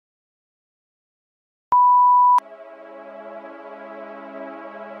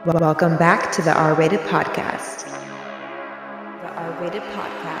Welcome back to the R-Rated Podcast. The R-Rated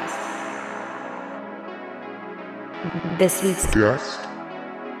Podcast. This week's guest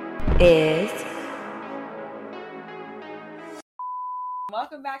is...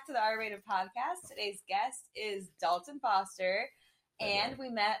 Welcome back to the R-Rated Podcast. Today's guest is Dalton Foster, and we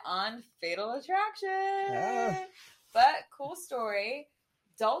met on Fatal Attraction. But cool story,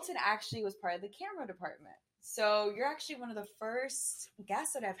 Dalton actually was part of the camera department. So you're actually one of the first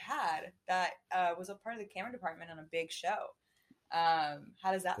guests that I've had that was a part of the camera department on a big show. How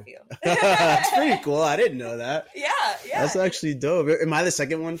does that feel? It's pretty cool. I didn't know that. Yeah. That's actually dope. Am I the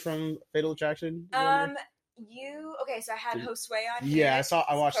second one from Fatal Attraction? So I had Josue on here. Yeah,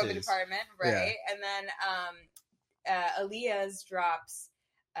 I watched COVID this. department, right? Yeah. And then Aaliyah's drops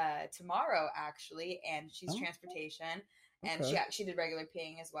tomorrow, actually, and she's transportation, and she did regular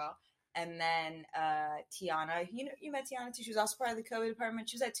PAing as well. And then Tiana, you met Tiana too. She was also part of the COVID department.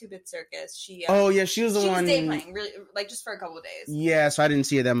 She was at 2-Bit Circus. She was the one day playing, really, like just for a couple of days. Yeah, so I didn't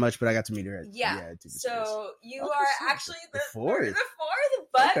see it that much, but I got to meet her. At so you are actually the fourth,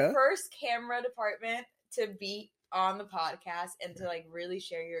 but first camera department to be on the podcast and to like really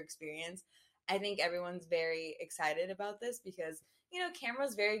share your experience. I think everyone's very excited about this because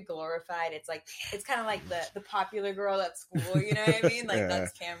camera's very glorified. It's kind of like the popular girl at school, you know what I mean? Like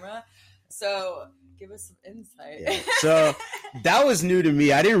that's camera. So give us some insight. Yeah. So that was new to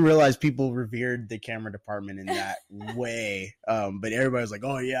me. I didn't realize people revered the camera department in that way. But everybody was like,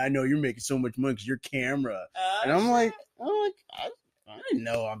 "Oh yeah, I know you're making so much money because you're camera." And I'm like, I didn't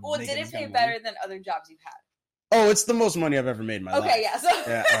know. Did it pay better than other jobs you've had? Oh, it's the most money I've ever made in my life. Okay, yeah. So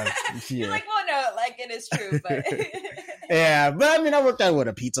yeah. You're like, well, no, like it is true, but yeah. But I mean, I worked at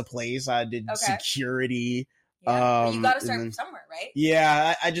a pizza place. I did security. Yeah. But you got to start somewhere, right?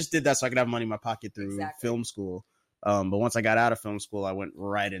 Yeah, I just did that so I could have money in my pocket through film school. But once I got out of film school, I went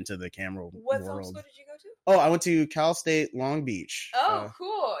right into the camera world. What film school did you go to? Oh, I went to Cal State Long Beach. Oh,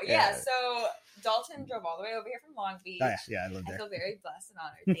 cool. Yeah. So Dalton drove all the way over here from Long Beach. Yeah, I lived there. I feel very blessed and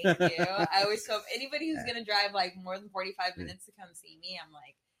honored. Thank you. I always hope anybody who's going to drive like more than 45 minutes to come see me, I'm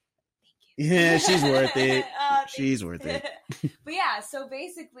like, thank you. Yeah, she's worth it. She's worth it. But yeah, so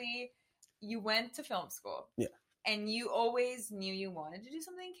basically you went to film school. Yeah. And you always knew you wanted to do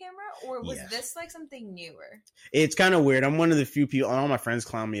something in camera? Or was this like something newer? It's kind of weird. I'm one of the few people, all my friends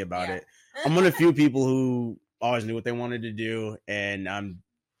clown me about it. I'm one of the few people who always knew what they wanted to do. And I'm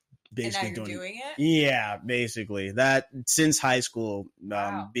basically and now you're doing it? Yeah, basically. That since high school,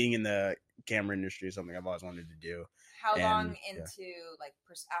 being in the camera industry is something I've always wanted to do. How long into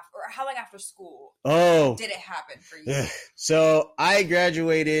how long after school did it happen for you? So I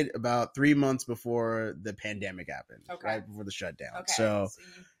graduated about 3 months before the pandemic happened, right before the shutdown. Okay. So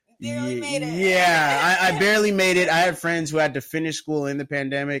you barely made it. Yeah, I barely made it. I had friends who had to finish school in the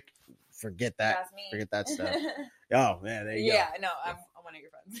pandemic. Forget that. That's me. Forget that stuff. Oh man, there you go. Yeah, no, I'm one of your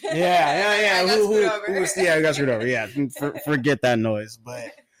friends. Yeah. I got screwed over. Yeah, forget that noise,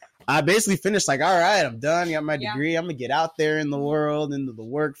 but. I basically finished like, all right, I'm done. Got my degree. I'm going to get out there in the world, into the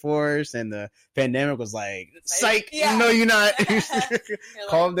workforce. And the pandemic was like, psych. Yeah. No, you're not.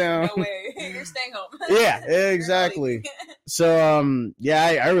 Calm down. No way. You're staying home. Yeah, exactly. So,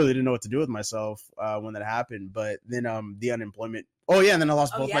 I really didn't know what to do with myself when that happened. But then the unemployment. Oh, yeah. And then I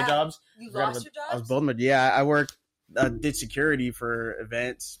lost both my jobs. You lost your jobs? I was both my, I worked. Did security for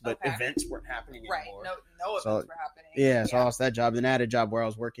events, but events weren't happening anymore. Right, no events were happening. Yeah, so I lost that job. Then I had a job where I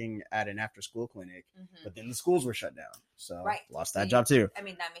was working at an after-school clinic, but then the schools were shut down, so lost that job too. I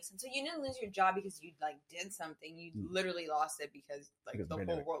mean, that makes sense. So you didn't lose your job because you like did something. You literally lost it because the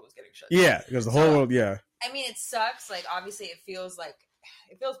whole world was getting shut down. Yeah, because the whole world. Yeah. I mean, it sucks. Like, obviously, it feels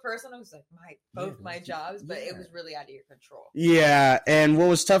personal. It was like both my jobs, but it was really out of your control. Yeah, and what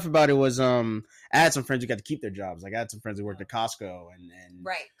was tough about it was I had some friends who got to keep their jobs. Like I had some friends who worked at Costco and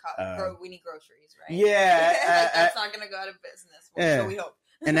we need groceries, right? Yeah, that's not gonna go out of business. So we hope.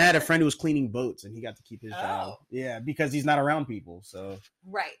 And I had a friend who was cleaning boats, and he got to keep his job. Yeah, because he's not around people, so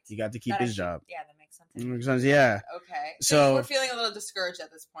he got to keep his job. Yeah, that makes sense. Makes sense. Yeah. Okay. So we're feeling a little discouraged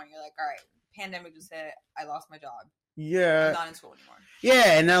at this point. You're like, all right, pandemic just hit. I lost my job. Yeah. I'm not in school anymore.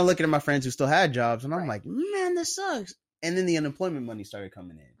 Yeah, and now looking at my friends who still had jobs, and I'm like, man, this sucks. And then the unemployment money started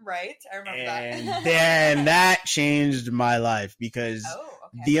coming in. Right, I remember that. And then that changed my life because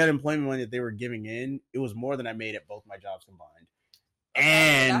the unemployment money that they were giving in, it was more than I made at both my jobs combined.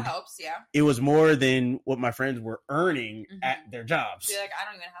 And that helps, yeah. It was more than what my friends were earning at their jobs. So you're like, I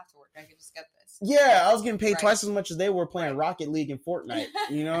don't even have to work. I can just get this. Yeah, I was getting paid twice as much as they were playing Rocket League and Fortnite.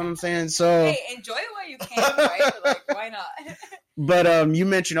 You know what I'm saying? So hey, enjoy it while you can, right? Like, why not? But you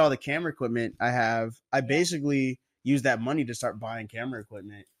mentioned all the camera equipment I have. I basically use that money to start buying camera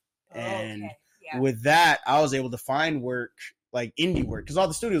equipment. And Okay. Yeah. with that, I was able to find work, like indie work, because all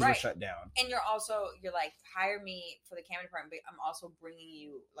the studios were Right. shut down. And you're like, hire me for the camera department, but I'm also bringing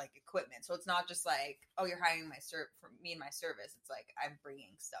you like equipment. So it's not just like, oh, you're hiring for me and my service. It's like, I'm bringing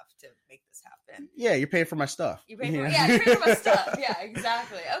stuff to make this happen. Yeah, you're paying for my stuff. You pay for, you're paying for my stuff. Yeah,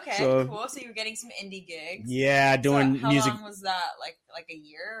 exactly. Okay, So- cool. So you're getting some indie gigs. Yeah, doing So how music. long was that? Like a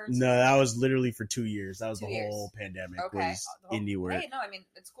year? Or No, that was literally for 2 years. That was 2 the years. whole pandemic. Okay. Was The whole- indie work. Hey, no, I mean,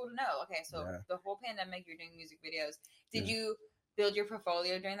 it's cool to know. Okay, so Yeah. the whole pandemic, you're doing music videos. Did Yeah. you build your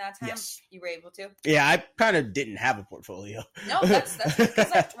portfolio during that time? Yes. You were able to? Yeah, I kind of didn't have a portfolio. No, that's because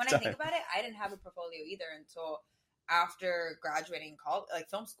like, when I Sorry. think about it, I didn't have a portfolio either until after graduating college, like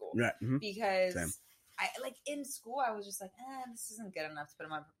film school, Right. Mhm. because Same. I like in school I was just like, this isn't good enough to put in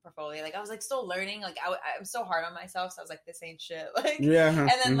my portfolio. Like I was like still learning. Like I'm so hard on myself, so I was like, this ain't shit. Like, Yeah. and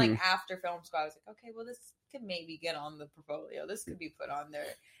then mhm. like after film school, I was like, okay, well this could maybe get on the portfolio. This could be put on there.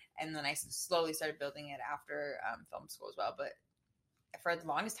 And then I slowly started building it after film school as well. But for the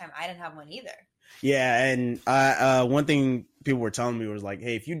longest time, I didn't have one either. Yeah, and one thing people were telling me was like,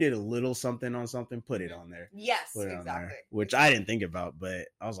 hey, if you did a little something on something, put it on there. Yes, Put it on there. exactly. Which I didn't think about, but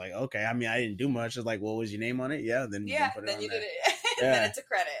I was like, okay. I mean, I didn't do much. It's like, well, was your name on it? Yeah, then Yeah, put it then on you there. did it. Yeah. Then it's a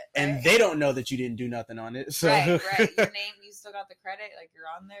credit. And right? they don't know that you didn't do nothing on it. So right. Your name, you still got the credit. Like you're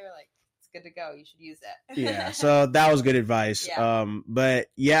on there. Like it's good to go. You should use it. yeah, so that was good advice. Yeah. But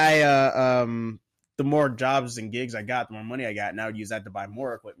yeah, the more jobs and gigs I got, the more money I got, and I would use that to buy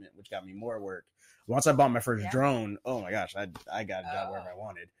more equipment, which got me more work. Once I bought my first Yeah. drone, oh my gosh, I got a job wherever I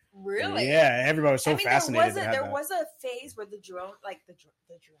wanted. Really? Yeah, everybody was so I mean, fascinated. There was a phase where the drones,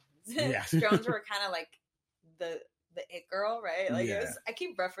 Yeah. drones were kind of like the it girl, right? Like Yeah. it was. I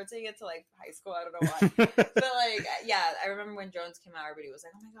keep referencing it to like high school. I don't know why, but like yeah, I remember when drones came out, everybody was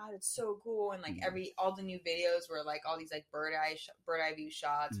like, "Oh my god, it's so cool!" And like all the new videos were like all these like bird eye view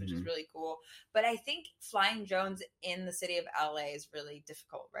shots, which is Mhm. really cool. But I think flying drones in the city of LA is really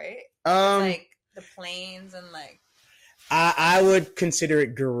difficult, right? Like the planes and like. I would consider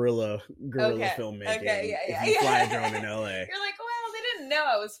it guerrilla Okay. filmmaking. Okay, yeah, if you fly a yeah. drone in LA. You're like, well, they didn't know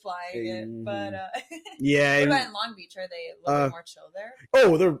I was flying it, but Yeah. what and- about in Long Beach? Are they a little bit more chill there?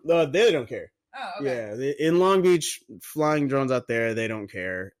 oh, they don't care. Oh, okay. Yeah, in Long Beach, flying drones out there, they don't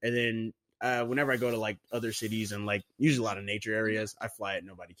care. And then whenever I go to like other cities and like usually a lot of nature areas, I fly it.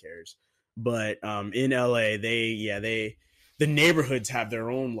 Nobody cares. But in LA, the neighborhoods have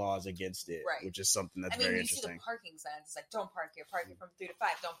their own laws against it, Right. which is something that's I mean, very you see the interesting. parking signs. It's like, don't park here. Park here from 3 to 5.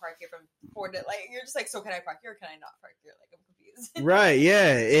 Don't park here from 4 to like. You're just like, so can I park here? Or can I not park here? Like, I'm confused. Right?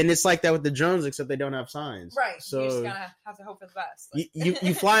 Yeah, and it's like that with the drones, except they don't have signs. Right. So you just gotta have to hope for the best. Like,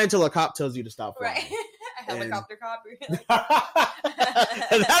 you fly until a cop tells you to stop flying. right. A helicopter cop. You're like,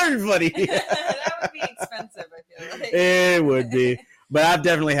 That would be funny. that would be expensive. I feel like It would be. But I've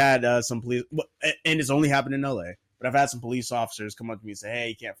definitely had some police, and it's only happened in LA. But I've had some police officers come up to me and say, "Hey,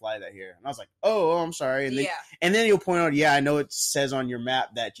 you can't fly that here." And I was like, "Oh, I'm sorry." And then you'll point out, "Yeah, I know it says on your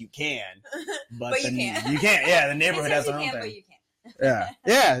map that you can, but you can't. You can't. Yeah, the neighborhood It has says their you own can, thing. but you can't.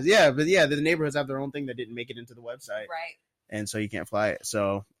 Yeah. But yeah, the neighborhoods have their own thing that didn't make it into the website, Right. and so you can't fly it.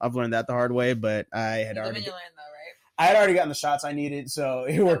 So I've learned that the hard way. But I had You live already, and you learn, though, right? I had already gotten the shots I needed, so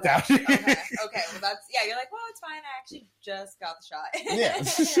it worked out. Okay. Well, that's you're like, well, it's fine. I actually just got the shot. Yeah.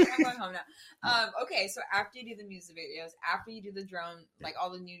 I'm going home now. Okay, so after you do the music videos, after you do the drone, like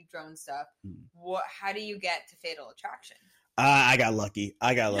all the new drone stuff, how do you get to Fatal Attraction? I got lucky.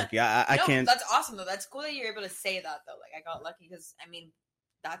 I No, can't. That's awesome though. That's cool that you're able to say that though. Like I got lucky because I mean,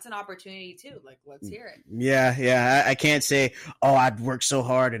 that's an opportunity too. Like let's hear it. Yeah. I can't say, oh, I'd worked so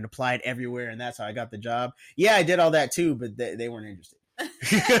hard and applied everywhere, and that's how I got the job. Yeah, I did all that too, but they weren't interested.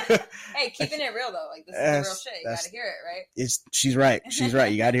 Hey, keeping it real though. Like this is the real shit. You got to hear it, right? She's right. She's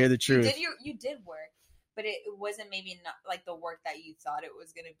right. You got to hear the truth. You did work, but it wasn't maybe not like the work that you thought it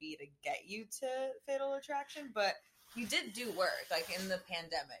was going to be to get you to Fatal Attraction, but you did do work. Like in the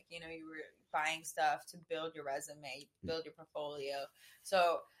pandemic, you were buying stuff to build your resume, build your portfolio.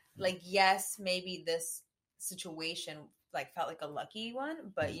 So like, yes, maybe this situation like felt like a lucky one,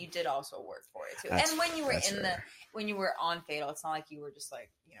 but you did also work for it too. And when you were when you were on Fatal, it's not like you were just like,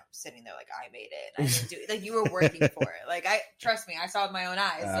 sitting there like I made it. And I didn't do it. Like you were working for it. Like trust me, I saw it with my own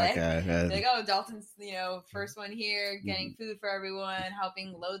eyes. Like oh, Dalton's, first one here, getting food for everyone,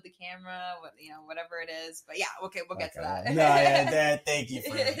 helping load the camera, whatever it is. But yeah, okay, we'll get to that. No, yeah, thank you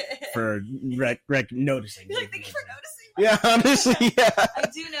for noticing. You're like, thank you for noticing. Yeah, honestly, yeah. I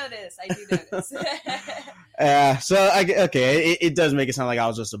do notice. So it does make it sound like I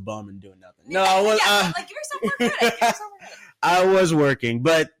was just a bum and doing nothing. No, I was. Like give yourself more credit. I was working,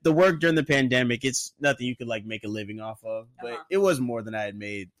 but the work during the pandemic, it's nothing you could like make a living off of. But it was more than I had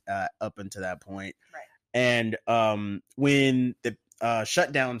made up until that point. Right. And when the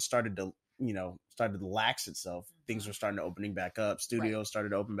shutdown started to lax itself, things were starting to opening back up. Studios started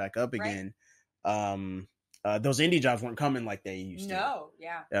to open back up again. Those indie jobs weren't coming like they used to. No,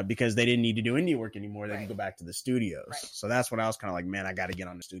 because they didn't need to do indie work anymore. They Right. could go back to the studios. Right. So that's when I was kind of like, man, I got to get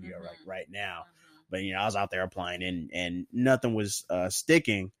on the studio right now. But I was out there applying and nothing was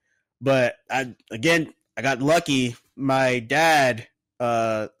sticking. But I got lucky. My dad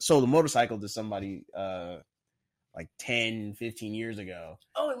sold a motorcycle to somebody like 10, 15 years ago.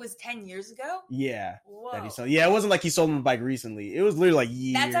 Oh, it was 10 years ago? Yeah. Whoa. That he sold. Yeah, it wasn't like he sold him a bike recently. It was literally like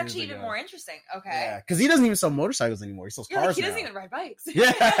years That's actually ago. even more interesting. Okay. Yeah, because he doesn't even sell motorcycles anymore. He sells cars He now. doesn't even ride bikes.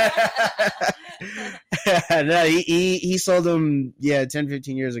 Yeah. No, he sold them 10,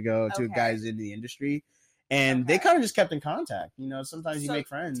 15 years ago to guys in the industry. And they kind of just kept in contact. Sometimes you make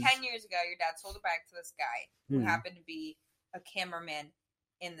friends. 10 years ago, your dad sold a bike to this guy who happened to be a cameraman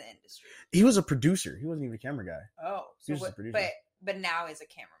in the industry. He was a producer. He wasn't even a camera guy. Oh, he was a producer. But now is a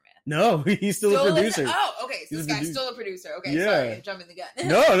cameraman. No, he's still a producer. Okay. So this guy's still a producer. Okay, Yeah. sorry, I'm jumping the gun.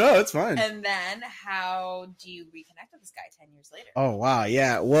 No, it's fine. And then how do you reconnect with this guy 10 years later? Oh wow,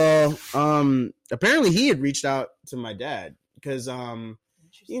 yeah. Well, apparently he had reached out to my dad because 10,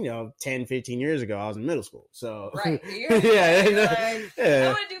 15 years ago I was in middle school. So right. yeah. I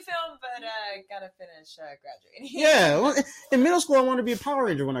want to do film, but gotta finish graduating. Yeah, well, in middle school I wanted to be a Power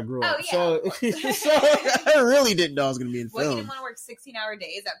Ranger when I grew up. So I really didn't know I was going to be in film. You didn't want to work 16-hour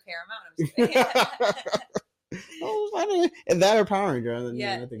days at Paramount? I'm just kidding. And that or Power Ranger. I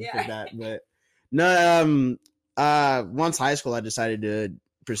think that. But no, once high school I decided to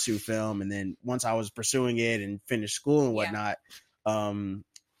pursue film, and then once I was pursuing it and finished school and whatnot,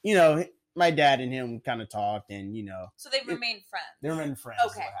 my dad and him kind of talked, and so they remained friends. They remained friends.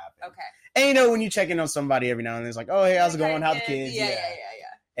 Okay. Is what happened. Okay. And when you check in on somebody every now and then, it's like, oh hey, how's it going? How the kids? Yeah.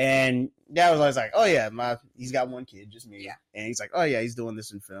 And dad was always like, oh yeah, he's got one kid, just me. Yeah. And he's like, oh yeah, he's doing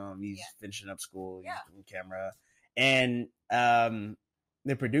this in film. He's finishing up school. He's doing camera. And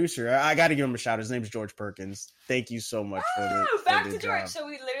the producer, I got to give him a shout. His name's George Perkins. Thank you so much for the back for to the George. job. So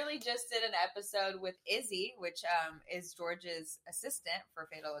we literally just did an episode with Izzy, which is George's assistant for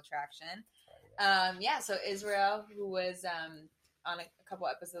Fatal Attraction. So Israel, who was on a couple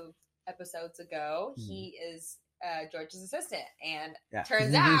episods ago, he is George's assistant, and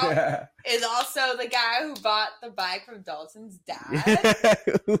turns out is also the guy who bought the bike from Dalton's dad.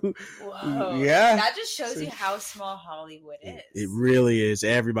 Whoa. Yeah. That just shows you how small Hollywood is. It really is.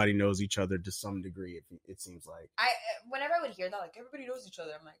 Everybody knows each other to some degree, it seems like. Whenever I would hear that, like, everybody knows each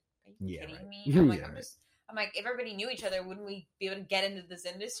other, I'm like, are you kidding me? Right. I'm like, if everybody knew each other, wouldn't we be able to get into this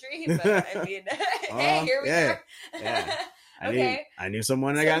industry? But I mean, hey, here we are. Yeah. Okay. I knew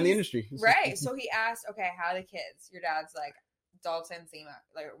someone I got in the industry. Right. So he asked, okay, how are the kids? Your dad's like, Dalton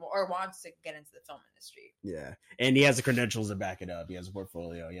or wants to get into the film industry. Yeah. And he has the credentials to back it up. He has a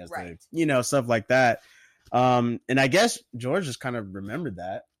portfolio. He has the, stuff like that. And I guess George just kind of remembered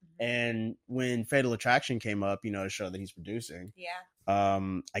that. And when Fatal Attraction came up, the show that he's producing. Yeah.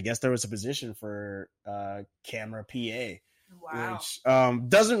 I guess there was a position for camera PA. Wow. Which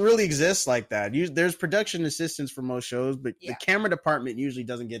doesn't really exist like that. There's production assistants for most shows, but the camera department usually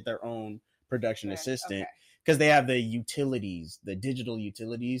doesn't get their own production assistant because they have the utilities, the digital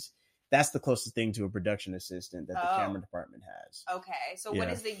utilities. That's the closest thing to a production assistant that the camera department has. Okay. So what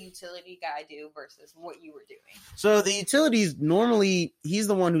does the utility guy do versus what you were doing? So the utilities, normally he's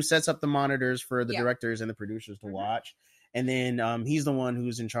the one who sets up the monitors for the directors and the producers to watch. And then he's the one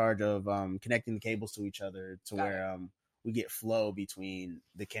who's in charge of connecting the cables to each other to where we get flow between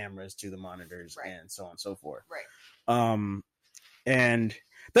the cameras to the monitors and so on and so forth. Right. And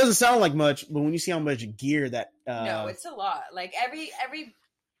doesn't sound like much, but when you see how much gear that no, it's a lot. Like every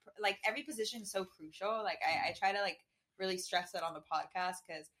position is so crucial. Like I try to like really stress that on the podcast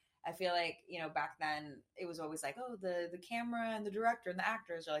because I feel like, back then it was always like, oh, the camera and the director and the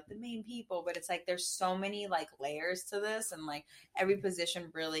actors are like the main people, but it's like there's so many like layers to this, and like every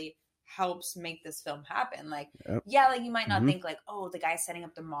position really helps make this film happen. Like, like you might not think like, oh, the guy setting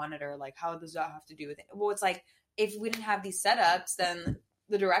up the monitor, like how does that have to do with it? Well, it's like if we didn't have these setups, then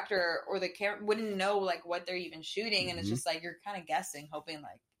the director or the camera wouldn't know like what they're even shooting, and it's just like you're kind of guessing, hoping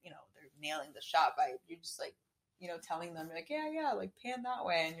like they're nailing the shot by you're just like telling them like like pan that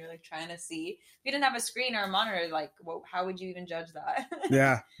way, and you're like trying to see. If you didn't have a screen or a monitor, like how would you even judge that?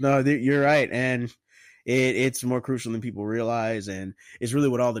 Yeah, no, you're right, and it's more crucial than people realize, and it's really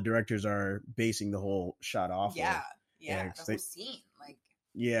what all the directors are basing the whole shot off of. The whole scene, like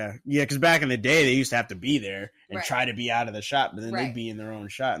Yeah, because back in the day, they used to have to be there and Right. try to be out of the shot, but then Right. they'd be in their own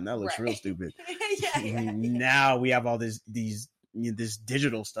shot, and that looks Right. real stupid. yeah. Now we have all this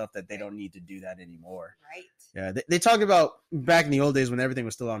digital stuff that they don't need to do that anymore. Right. Yeah, they talked about back in the old days when everything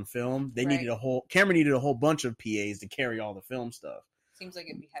was still on film. They Right. needed camera needed a whole bunch of PAs to carry all the film stuff. Seems like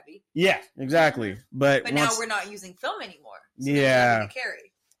it'd be heavy. Yeah, exactly. But now we're not using film anymore. So Yeah. there's nothing to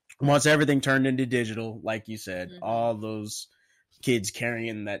carry. once everything turned into digital, like you said, Mhm. all those kids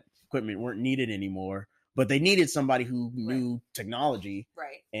carrying that equipment weren't needed anymore. But they needed somebody who knew technology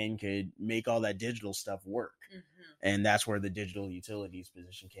Right. and could make all that digital stuff work. Mm-hmm. And that's where the digital utilities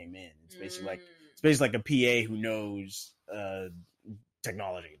position came in. It's basically Mm. like a PA who knows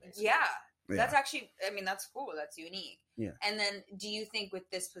technology. Basically. Yeah. That's actually, I mean, that's cool. That's unique. Yeah. And then do you think with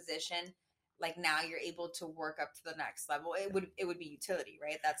this position, like now you're able to work up to the next level? It would be utility,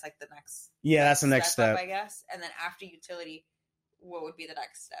 right? That's like the next. Yeah, that's the next step. up, I guess. And then after utility, what would be the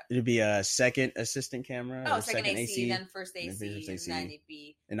next step? It'd be a second assistant camera. Oh, or second AC, then first AC, and then it'd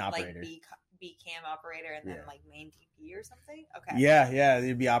be an operator. like B cam operator, and then Yeah. like main DP or something. Okay. Yeah,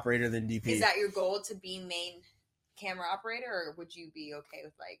 it'd be operator then DP. Is that your goal to be main camera operator, or would you be okay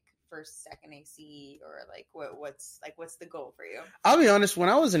with like first, second AC, or like what's the goal for you? I'll be honest. When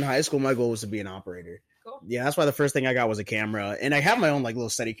I was in high school, my goal was to be an operator. Cool. Yeah, that's why the first thing I got was a camera, and I have my own like little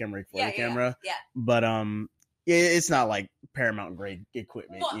steady camera for the camera. Yeah. But it's not like Paramount grade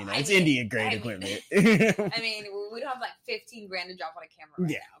equipment. Well, it's India grade equipment. I mean, we don't have like $15,000 to drop on a camera right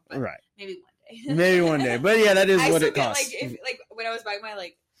now, but right. maybe one day. Maybe one day, but yeah, that is what it costs. Like when I was buying my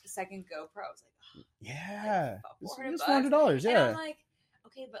like second GoPro, I was like, oh, yeah, like it's $400. Yeah, and I'm like,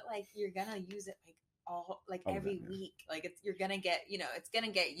 okay, but like you're gonna use it like all every week, like you're gonna get it's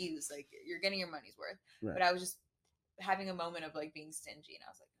gonna get used, like you're getting your money's worth. Right. But I was just having a moment of like being stingy, and I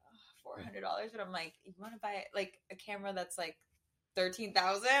was like, $400, but I'm like, you want to buy like a camera that's like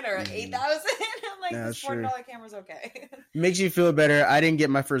 13,000 or 8,000? I'm like, this $400 camera's okay. Makes you feel better. I didn't get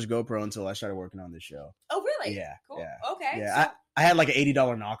my first GoPro until I started working on this show. Oh, really? Yeah. Cool. Yeah. Okay. Yeah, so, I had like an $80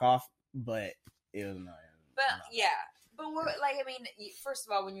 knockoff, but it was not. but yeah, but we're like, I mean, first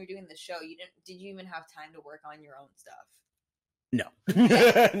of all, when you were doing the show, did you even have time to work on your own stuff? No.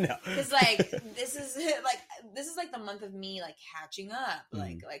 No. Because like this is like the month of me like catching up,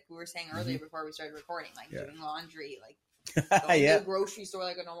 like we were saying earlier before we started recording, like doing laundry, like going to the grocery store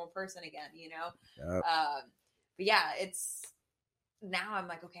like a normal person again, Yep. But yeah, it's now I'm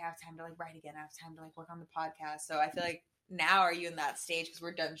like, okay, I have time to like write again. I have time to like work on the podcast. So I feel like now, are you in that stage, because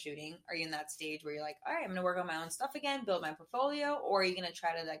we're done shooting, are you in that stage where you're like, all right, I'm gonna work on my own stuff again, build my portfolio, or are you gonna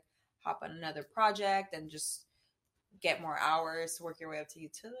try to like hop on another project and just get more hours to work your way up to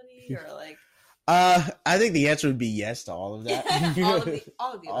utility, or like? I think the answer would be yes to all of that.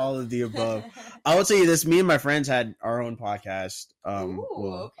 all of the above. I will tell you this: me and my friends had our own podcast. Ooh,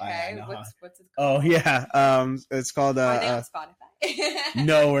 well, okay. What's it called? Oh yeah, it's called. Are they on Spotify?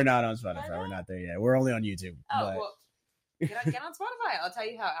 No, we're not on Spotify. We're not there yet. We're only on YouTube. Oh well, get on Spotify. I'll tell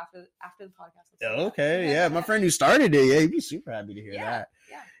you how after the podcast. Okay, yeah. My friend who started it, he'd be super happy to hear that.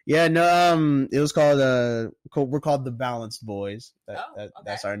 Yeah. No, it was called we're called the Balanced Boys. Okay.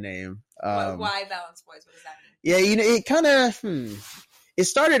 That's our name. Why Balanced Boys? What does that mean? Yeah, it kind of it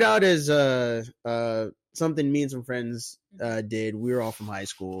started out as something me and some friends did. We were all from high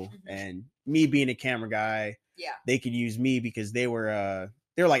school, and me being a camera guy, they could use me because they were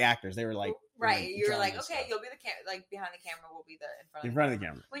like actors. They were like You're like, okay, you'll be the like behind the camera, we'll be in front of the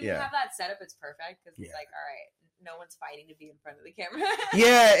camera. When you have that setup, it's perfect because it's like, all right, no one's fighting to be in front of the camera.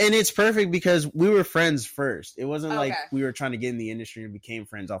 Yeah, and it's perfect because we were friends first. It wasn't like we were trying to get in the industry and became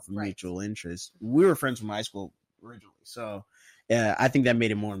friends off of mutual interest. We were friends from high school originally, so I think that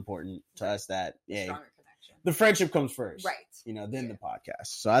made it more important to us that stronger connection. The friendship comes first, right? Then the podcast.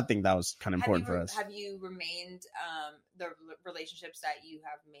 So I think that was kind of important for us. Have you remained the relationships that you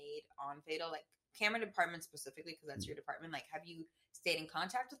have made on Fatal, like camera department specifically, because that's your department? Like, have you stayed in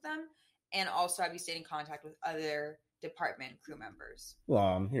contact with them? And also, have you stayed in contact with other department crew members? Well,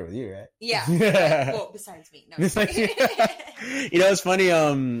 I'm here with you, right? Yeah. Well, besides me. No. It's funny.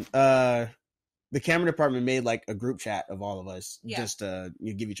 The camera department made like a group chat of all of us just to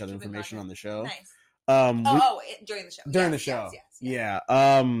give each other information on the show. Nice. During the show. During the show. Yes.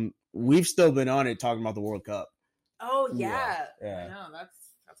 We've still been on it talking about the World Cup. Oh yeah. I know,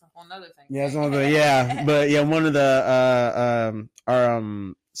 that's a whole nother thing. Yeah, it's one of the but one of the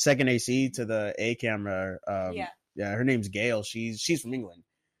our second AC to the A camera. Her name's Gail. She's from England.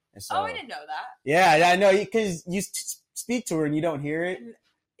 And so, I didn't know that. Yeah, I know because you speak to her and you don't hear it.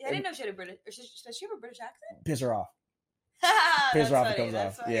 I didn't know she had a British. Does she have a British accent? Piss her off. Piss her off funny. comes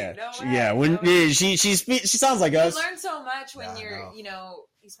off. Funny. Yeah, No yeah. way. When No way. she sounds like us. You learn so much when Yeah, I you're, know.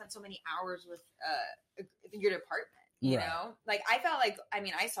 you spend so many hours with your department. You Right. know, like I felt like, I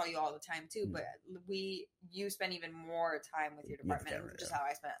mean, I saw you all the time too, Mm. but you spend even more time with your department, camera, which is yeah. how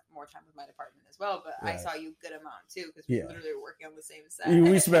I spent more time with my department as well. But I Right. saw you a good amount too because we Yeah. literally were working on the same set.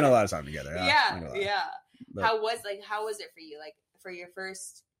 We spent a lot of time together. Yeah. But- How was it for you? Like for your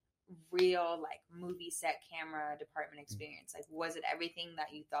first real like movie set camera department experience? Like was it everything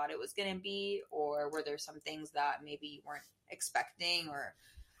that you thought it was gonna be, or were there some things that maybe you weren't expecting, or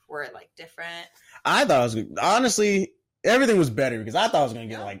were it like different? I thought it was honestly everything was better because I thought I was gonna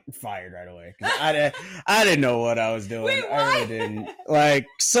get like fired right away. 'Cause I didn't know what I was doing. Wait, I really what? didn't. Like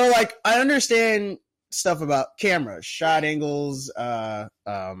I understand stuff about cameras, shot angles, what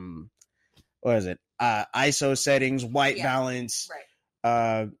is it? ISO settings, white Yeah. balance,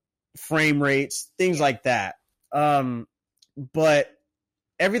 Right. frame rates, things Yeah. like that. But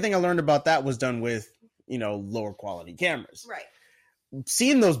everything I learned about that was done with, lower quality cameras. Right.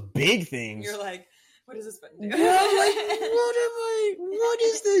 Seeing those big things, You're like, what does this button do? yeah, I'm like, what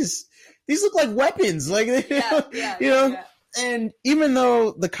is this? These look like weapons. Like, yeah. and even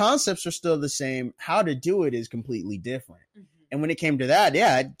though the concepts are still the same, how to do it is completely different. Mhm. And when it came to that,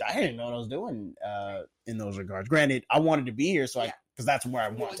 yeah, I didn't know what I was doing in those regards. Granted, I wanted to be here, because that's where I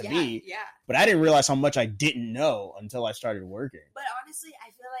want to be. Yeah. But I didn't realize how much I didn't know until I started working. But honestly,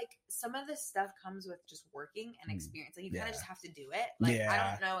 I feel like some of this stuff comes with just working and experience. Like you kind of just have to do it. Like I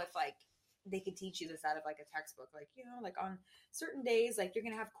Yeah. don't know if like they could teach you this out of like a textbook. Like like on certain days, like you're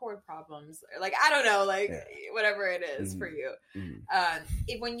gonna have cord problems. Or, like I don't know, like whatever it is for you.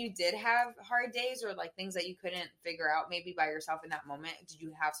 If when you did have hard days or like things that you couldn't figure out maybe by yourself in that moment, did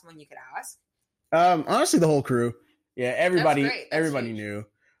you have someone you could ask? Honestly, the whole crew. Yeah, everybody That's everybody huge. knew.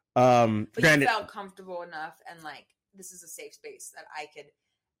 But Granted, you felt comfortable enough and like this is a safe space that I could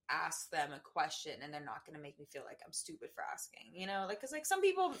ask them a question and they're not going to make me feel like I'm stupid for asking, like because like some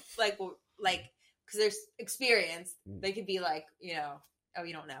people like will like because there's experience they could be like oh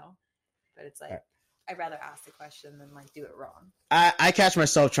you don't know, but it's like I'd rather ask the question than like do it wrong. I catch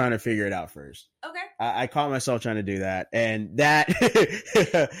myself trying to figure it out first. Okay. I caught myself trying to do that, and that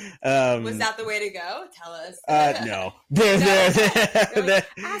Was that the way to go? Tell us. No.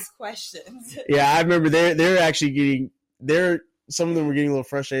 Ask questions. Yeah, I remember they're actually some of them were getting a little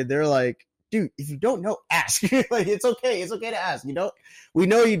frustrated. They're like, dude, if you don't know, ask. Like it's okay to ask. We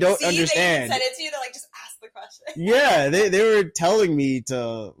know you don't understand. They said it to you. They're like, just ask the question. Yeah, they were telling me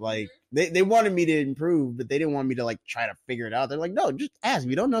to like they wanted me to improve, but they didn't want me to like try to figure it out. They're like, no, just ask. If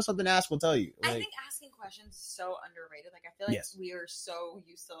you don't know something, ask. We'll tell you. Like, I think asking questions is so underrated. Like I feel like Yes. we are so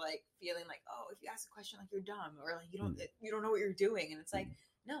used to like feeling like, oh, if you ask a question, like you're dumb or like you don't know what you're doing, and it's like.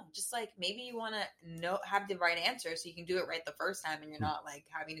 No, just like maybe you want to have the right answer so you can do it right the first time and you're not like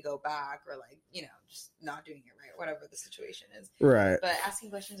having to go back or like, just not doing it right, whatever the situation is. right. But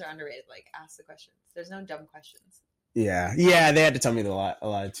asking questions are underrated. Like ask the questions. There's no dumb questions. Yeah, they had to tell me a lot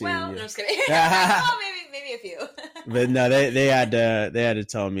too. Well, yeah. no, I'm just kidding. Well, maybe a few. But no, they had to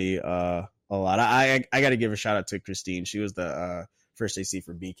tell me a lot. I got to give a shout out to Christine. She was the first AC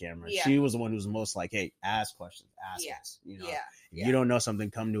for B camera. Yeah. She was the one who was most like, hey, ask questions, ask us. If you don't know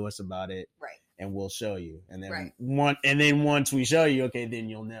something, come to us about it, Right. and we'll show you. And then Right. once we show you, okay, then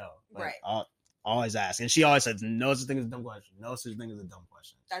you'll know. Like, Right. I'll always ask, and she always says, no such thing as a dumb question. No such thing as a dumb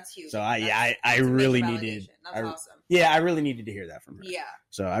question. That's huge. So I That's a really major needed. validation. That's awesome. Yeah, I really needed to hear that from her. Yeah.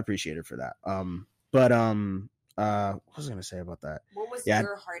 So I appreciate her for that. What was I gonna say about that? What was Yeah.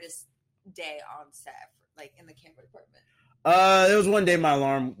 your hardest day on set, like in the camera department? There was one day my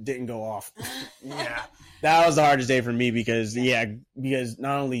alarm didn't go off. Yeah, that was the hardest day for me because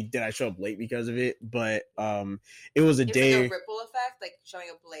not only did I show up late because of it, but it was a day. Like a ripple effect, like showing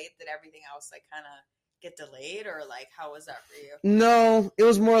up late, did everything else like kind of get delayed, or like how was that for you? No, it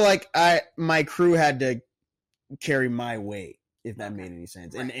was more like my crew had to carry my weight, if that made any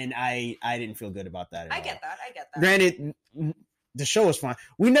sense, Right. and I didn't feel good about that at all. I get that. Granted, the show was fine.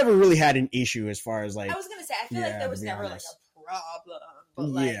 We never really had an issue as far as like. I was gonna say, I feel like there was to be never honest. like a problem, but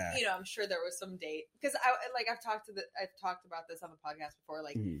like Yeah. I'm sure there was some date because I've talked about this on the podcast before.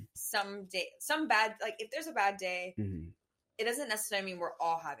 Like some bad, like if there's a bad day, it doesn't necessarily mean we're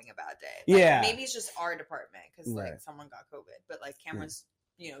all having a bad day. Like, Yeah. maybe it's just our department because like Right. someone got COVID, but like Cameron's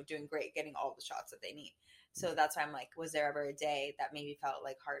doing great, getting all the shots that they need. So that's why I'm like, was there ever a day that maybe felt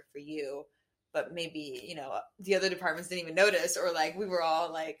like hard for you? But maybe, the other departments didn't even notice, or like we were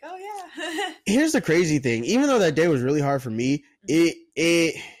all like, oh yeah. Here's the crazy thing. Even though that day was really hard for me, they're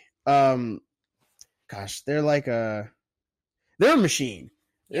a machine.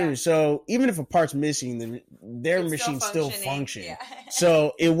 Yeah. So even if a part's missing, their It's machine still functioning. function. Yeah.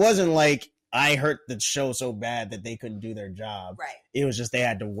 So it wasn't like I hurt the show so bad that they couldn't do their job. Right. It was just they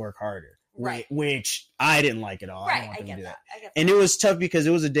had to work harder. Right. Which I didn't like at all. Right. I I didn't want them to get do that. I get And that. it was tough because it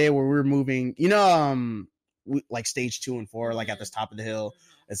was a day where we were moving, like stage 2 and 4, like at the top of the hill.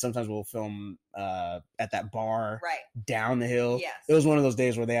 And sometimes we'll film at that bar Right. down the hill. Yes. It was one of those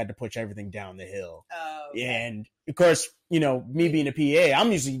days where they had to push everything down the hill. Oh. Okay. And of course, me being a PA,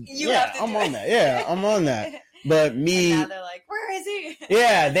 I'm usually I'm on that. Yeah, I'm on that. But me, And now they're like, where is he?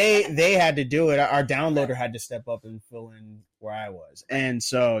 yeah, they had to do it. Our downloader had to step up and fill in where I was, and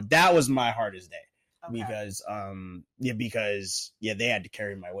so that was my hardest day Okay. because they had to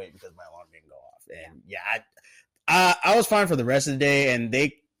carry my weight because my alarm didn't go off, and I was fine for the rest of the day, and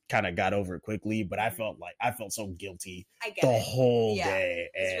they kind of got over it quickly, but I felt so guilty I get the it. whole Yeah. day,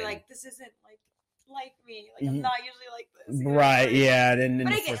 Because you're and like, this isn't like me. Like, I'm not usually like this. You know? right, yeah, then But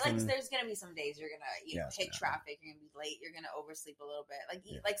the I get first like one- there's gonna be some days you're gonna Yes, hit yeah. traffic, you're gonna be late, you're gonna oversleep a little bit. Like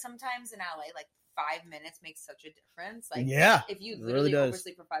Yeah. like sometimes in LA, like 5 minutes makes such a difference. Like yeah, if you it literally really does.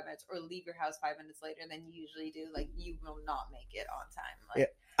 oversleep for 5 minutes or leave your house 5 minutes later than you usually do, like you will not make it on time. Like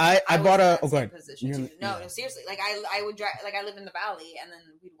Yeah. I was bought in a that go same ahead. position You're- too. No, seriously. Like I would drive. Like I live in the valley, and then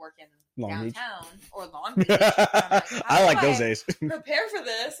we'd work in Long Beach. downtown or Long Beach. And I'm like, how I do like those days. Prepare for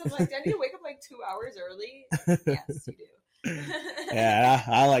this. I'm like, do I need to wake up like 2 hours early? Yes, you do. Yeah,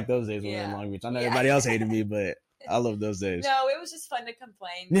 I like those days when we were in Yeah. Long Beach. I know Yeah. everybody else hated me, but I love those days. No, it was just fun to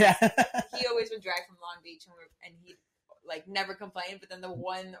complain. Yeah. He always would drive from Long Beach, and he'd like never complain. But then the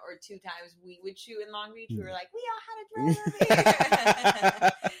 1 or 2 times we would shoot in Long Beach, we were like, we all had a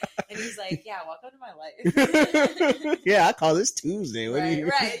drive. And he's like, yeah, welcome to my life. Yeah, I call this Tuesday. What do Right, you...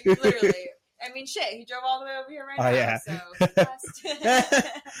 right, literally. I mean, shit, he drove all the way over here right Oh, now. yeah. So he's blessed.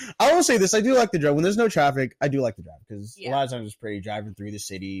 I will say this: I do like the drive when there's no traffic. I do like the drive because a Yeah. lot of times it's pretty driving through the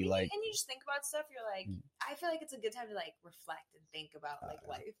city. Like, and you just think about stuff. You're like, I feel like it's a good time to like reflect and think about like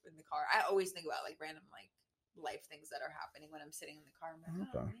life in the car. I always think about like random like life things that are happening when I'm sitting in the car. I'm like,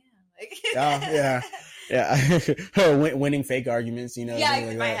 oh Okay. man, like yeah, winning fake arguments. yeah,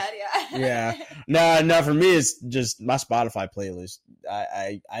 things in like my that. head, yeah, No. For me, it's just my Spotify playlist.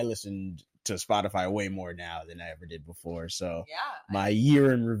 I listened to Spotify way more now than I ever did before. So yeah. my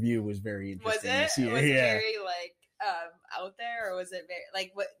year in review was very Was interesting. it? this year. Was it Yeah. very like out there, or was it very like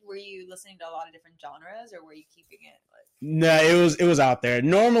what were you listening to a lot of different genres, or were you keeping it like? No, it was out there.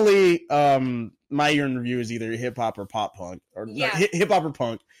 Normally, my year in review is either hip hop or pop punk, or Yeah. hip hop or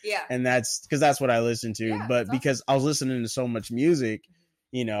punk, Yeah, and that's because that's what I listen to. Yeah, but that's because I was listening to so much music,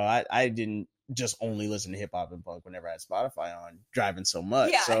 Mhm. I didn't just only listen to hip hop and punk whenever I had Spotify on, driving so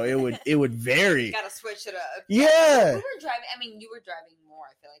much. Yeah. So it would vary. you gotta switch it up. Yeah. We were driving. I mean, you were driving more.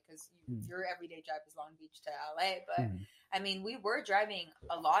 I feel like because your everyday drive is Long Beach to LA, but Mhm. I mean, we were driving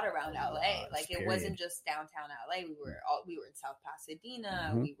a lot around LA. lot, Like it period. wasn't just downtown LA. We were in South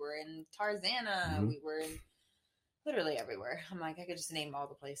Pasadena. Mhm. We were in Tarzana. Mhm. We were in literally everywhere. I'm like, I could just name all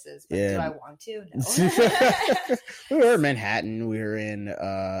the places, but Yeah. do I want to? No. We were in Manhattan. We were in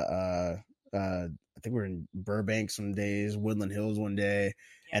I think we were in Burbank some days, Woodland Hills one day,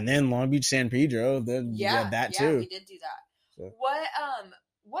 and then Long Beach, San Pedro. Then we had that too. we did do that. So-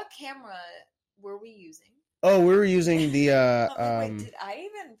 What camera were we using? Oh, we were using the Wait, did I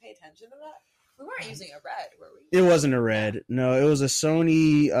even pay attention to that? We weren't using a red, were we? it wasn't a red. No, it was a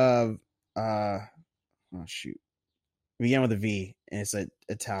Sony oh shoot. It began with a V and it's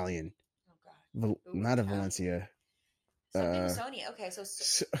Italian. Oh god. Ooh, Not a Italian. Valencia. Something Uh, Sony. Okay, so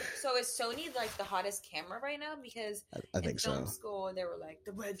is Sony like the hottest camera right now? Because I in think film so. school they were like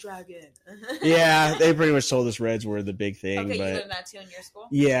the Red Dragon. Yeah, they pretty much told us reds were the big thing, Okay, you but learned that too in your school.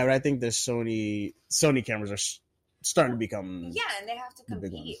 yeah, but I think the Sony cameras are starting to become Yeah, and they have to The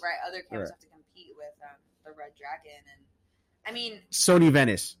big compete, ones. right? Other cameras Right. have to compete with the Red Dragon, and I mean Sony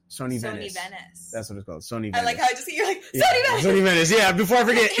Venice. Sony Venice. That's what it's called. Sony Venice. I like how I just you're like Yeah, Sony Venice. Sony Venice. Yeah, before I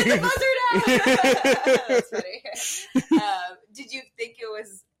forget. Hit the buzzer now. That's funny. Did you think it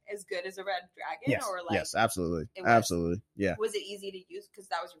was as good as a Red Dragon, Yes, or like yes, absolutely. It was? Absolutely. Yeah. was it easy to use because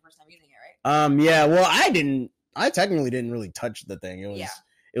that was your first time using it, right? Yeah, well, I technically didn't really touch the thing. Yeah.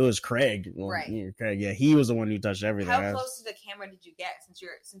 It was Craig. Well, Right. yeah, Craig, yeah, he was the one who touched everything. How close to the camera did you get since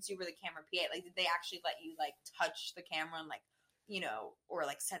you were the camera PA? Like, did they actually let you like touch the camera and like or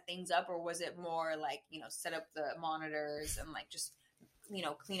like set things up, or was it more like set up the monitors and like just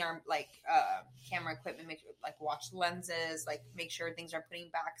clean our like camera equipment, make like watch lenses, like make sure things are putting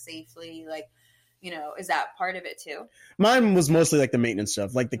back safely, like is that part of it too? Mine was mostly like the maintenance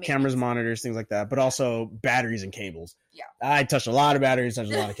stuff, like the cameras, monitors, things like that, but also batteries and cables. Yeah. I touched a lot of batteries,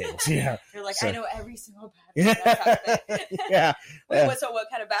 touched a lot of cables. Yeah. You're like, I know every single battery. That's yeah. Wait, so what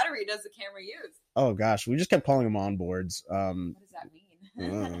kind of battery does the camera use? Oh gosh, we just kept calling them onboards. What does that mean? I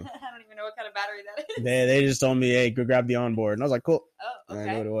don't even know what kind of battery that is. They just told me, hey, go grab the onboard. And I was like, cool. Oh, okay. I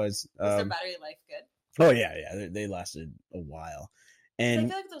knew what it was. Was their battery life good? Oh, yeah. They lasted a while. And I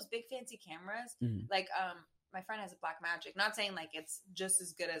feel like those big fancy cameras, like my friend has a Blackmagic. Not saying like it's just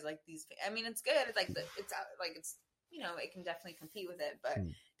as good as like these. I mean, it's good. It's like it's it can definitely compete with it, but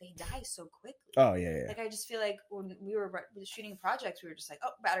they die so quickly. Oh yeah. Like I just feel like when we were shooting projects, we were just like, oh,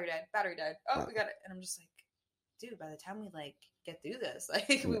 battery died. Oh, we got it, and I'm just like, dude, by the time we like get through this,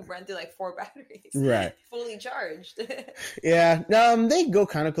 like we run through like 4 batteries, right, fully charged. Yeah, they go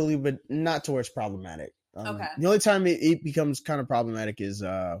kind of quickly, but not towards problematic. Okay. The only time it becomes kind of problematic is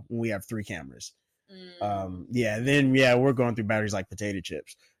when we have 3 cameras. We're going through batteries like potato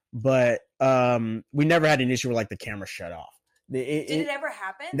chips. But we never had an issue where like the camera shut off. Did it ever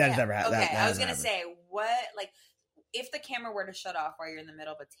happen? That has never happened. Okay, I was gonna say, what, like, if the camera were to shut off while you're in the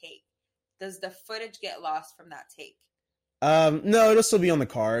middle of a take, does the footage get lost from that take? No, it'll still be on the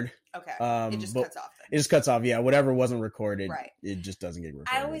card. Okay, it just cuts off. Then. It just cuts off. Yeah, whatever wasn't recorded, right? It just doesn't get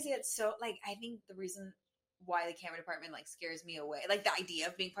recorded. I always get so like I think the reason why the camera department like scares me away, like the idea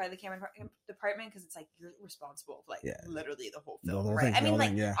of being part of the camera department, because it's like you're responsible for like literally the whole film, right? I mean,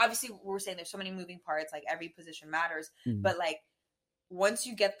 like obviously we're saying there's so many moving parts, like every position matters, but like once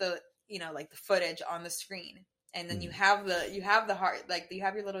you get the like the footage on the screen, and then you have the hard, like you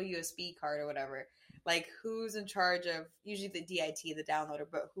have your little USB card or whatever. Like, who's in charge of usually the DIT, the downloader,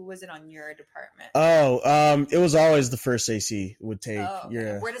 but who was it on your department? Oh, it was always the first AC would take.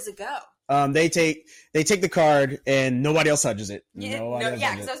 Okay. Where does it go? They take the card and nobody else touches it. Because I was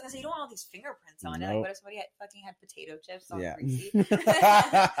gonna say you don't want all these fingerprints on it. Like, what if somebody had potato chips on greasy?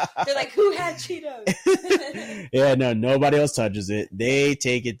 They're like, who had Cheetos? Yeah, no, nobody else touches it. They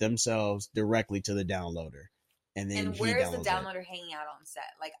take it themselves directly to the downloader. And where is the downloader hanging out on set?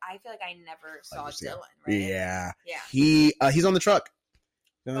 Like, I feel like I never saw Dylan, right? Yeah. He's on the truck.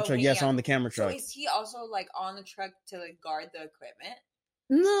 On the truck, yes, on the camera truck. So is he also like on the truck to like guard the equipment?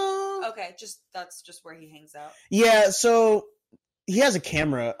 No. Okay, that's just where he hangs out. Yeah, so he has a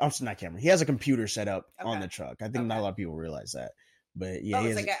camera. Not camera. He has a computer set up on the truck. I think not a lot of people realize that. But yeah,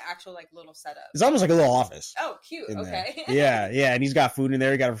 it's like an actual like little setup. It's almost like a little office. Oh, cute. Okay. Yeah, and he's got food in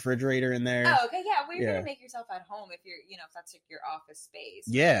there. He got a refrigerator in there. Oh, okay. Yeah, well, you're gonna make yourself at home if you're, if that's like your office space.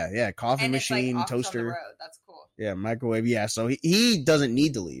 Yeah. Coffee machine, like toaster. On the road. That's cool. Yeah, microwave. Yeah, so he doesn't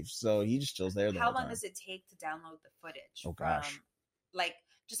need to leave, so he just chills there. How long does it take to download the footage? Oh gosh. Like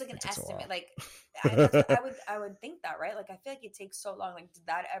just like an estimate. Like I would think that, right? Like I feel like it takes so long. Like is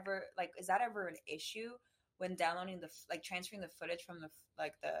that ever an issue? When downloading transferring the footage from the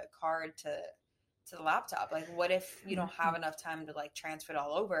card to the laptop, like what if you don't have enough time to like transfer it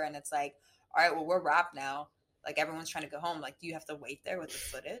all over, and it's like, all right, well we're wrapped now, like everyone's trying to go home, like do you have to wait there with the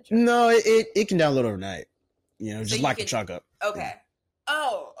footage? Or? No, it can download overnight. Just lock the truck up. Okay. Yeah.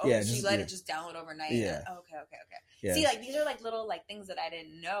 Oh, yeah, so you let it just download overnight. Yeah. Okay. Yeah. See, like these are like little like things that I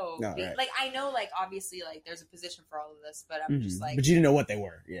didn't know. No, right. Like I know, like obviously, like there's a position for all of this, but I'm just like, but you didn't know what they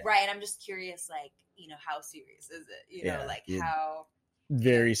were, yeah. Right, and I'm just curious, like how serious is it? How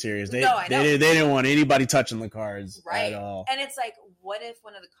very serious. They I know. They didn't want anybody touching the cards at all. And it's like, what if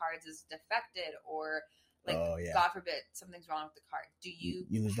one of the cards is defected or like, God forbid, something's wrong with the card? Do you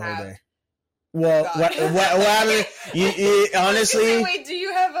lose the whole day? Well, what happened? You honestly. Wait, do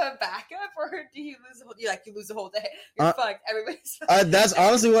you have a backup, or do you lose the whole? You lose the whole day. You're fucked. Everybody's. That's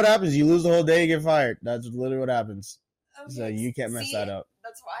honestly what happens. You lose the whole day, you get fired. That's literally what happens. Okay. So you can't mess that up.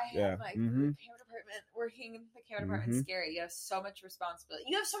 That's why I'm like the camera department. Working in the camera department is scary. You have so much responsibility.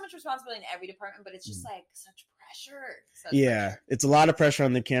 You have so much responsibility in every department, but it's just like such pressure. It's a lot of pressure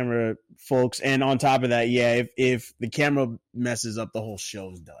on the camera folks, and on top of that, if the camera messes up, the whole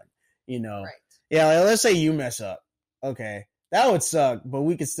show's done. Right. Yeah, like, let's say you mess up. Okay, that would suck, but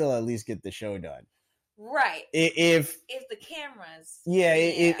we could still at least get the show done. Right. If the cameras.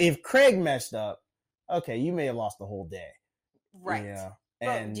 If Craig messed up, okay, you may have lost the whole day. Right. Yeah.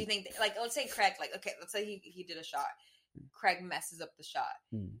 And do you think, let's say Craig, let's say he did a shot. Craig messes up the shot.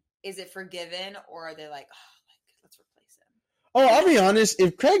 Is it forgiven, or are they like, let's replace him? Oh, I'll be honest.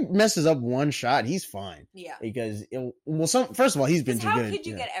 If Craig messes up one shot, he's fine. Yeah. Because first of all, he's been too good. How could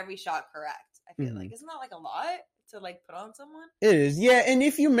you get every shot correct? I feel like isn't that like a lot to like put on someone? It is. Yeah, and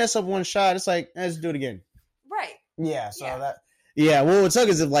if you mess up one shot, it's like, let's do it again. Right. Yeah. So that. Yeah. What would suck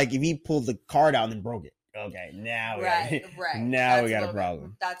is if he pulled the card out and then broke it. okay, now right. now That's we got a little bit-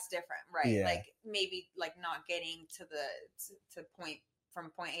 problem. That's different, right? Yeah. Like maybe like not getting to point from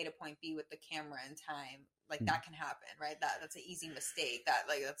point A to point B with the camera in time. Like that can happen, right? That's an easy mistake.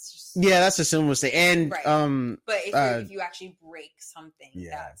 That's just Yeah, that's a simple mistake. And Right. But if you actually break something,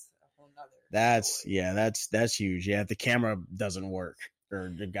 yeah. that's a whole nother. That's huge. Yeah, if the camera doesn't work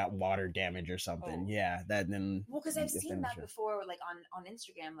or it got water damage or something, yeah, that then. Well, because I've seen that before, like on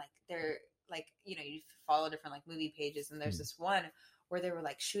Instagram, like they're like you follow different like movie pages, and there's this one where they were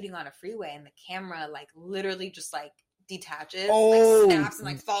like shooting on a freeway, and the camera like literally just like detaches, like snaps, and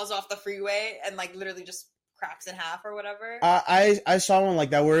like falls off the freeway, and like literally just cracks in half or whatever. I saw one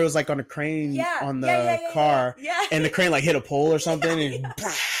like that where it was like on a crane on the car, and the crane like hit a pole or something, and it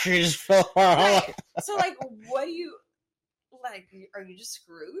just fell off. Right. So like, what do you like? Are you just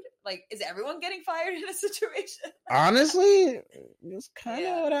screwed? Like, is everyone getting fired in a situation? Honestly, it's kind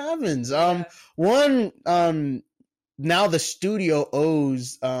of what happens. Now the studio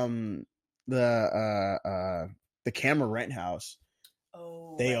owes the camera rent house.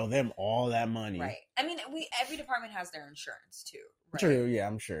 Oh, they owe them all that money. Right. I mean, every department has their insurance too. Right? True. Yeah,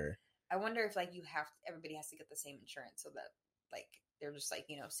 I'm sure. I wonder if like everybody has to get the same insurance so that like they're just like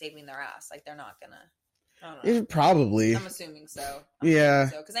saving their ass. Like they're not gonna. I don't know. Probably. I'm assuming so.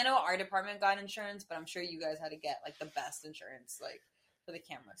 Because I know our department got insurance, but I'm sure you guys had to get like the best insurance, like for the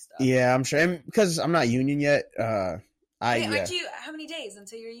camera stuff. Yeah, I'm sure. And because I'm not union yet. Aren't you? How many days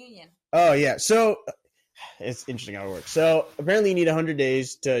until you're union? Oh yeah. So it's interesting how it works. So apparently you need 100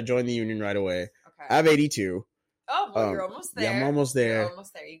 days to join the union right away. Okay. I have 82. Oh, well, you're almost there. Yeah, I'm almost there. You're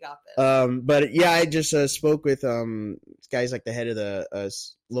almost there. You got this. But yeah, I just spoke with guys like the head of the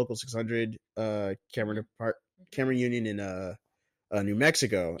local 600 camera union in New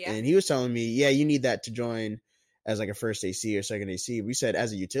Mexico, and he was telling me, yeah, you need that to join as like a first AC or second AC. We said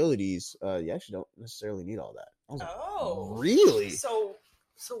as a utilities, you actually don't necessarily need all that. I was like, really? So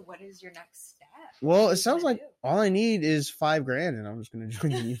what is your next step? Well, it sounds like all I need is $5,000, and I'm just going to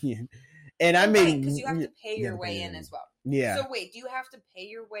join the union. And I made because you have to pay your way in as well. Yeah. So wait, do you have to pay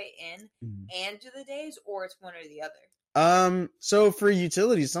your way in and do the days, or it's one or the other? So for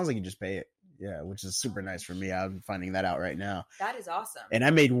utilities, it sounds like you just pay it. Yeah, which is super nice for me. I'm finding that out right now. That is awesome. And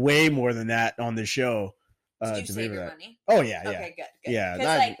I made way more than that on the show. Did you save your money? Oh yeah, yeah. Okay, good.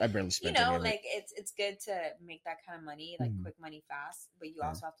 Yeah, I barely spent any of it. Like it's good to make that kind of money, like quick money fast, but you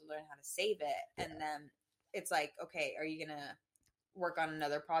also have to learn how to save it. And then it's like, okay, are you gonna work on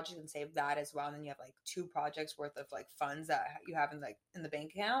another project and save that as well? And then you have like 2 projects worth of like funds that you have in the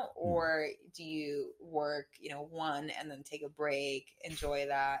bank account, or do you work, one and then take a break, enjoy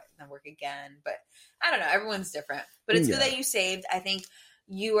that, and then work again? But I don't know. Everyone's different, but it's good that you saved. I think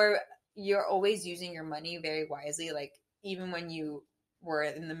you're always using your money very wisely. Like even when you were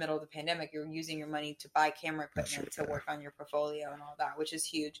in the middle of the pandemic, you're using your money to buy camera equipment to work on your portfolio and all that, which is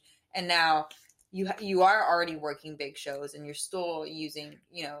huge. And now you are already working big shows, and you're still using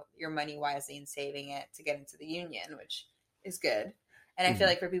your money wisely and saving it to get into the union, which is good. And I feel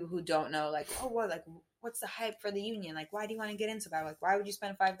like for people who don't know, like, what's the hype for the union? Like, why do you want to get into that? Like, why would you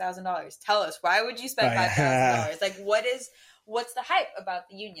spend $5,000? Tell us, why would you spend $5,000? Like, what's the hype about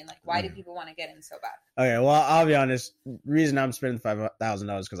the union? Like, why do people want to get in so bad? Okay, well, I'll be honest. Reason I'm spending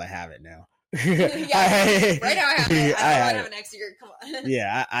 $5,000 is because I have it now. Right now I have it. I don't want to have it next year. Come on.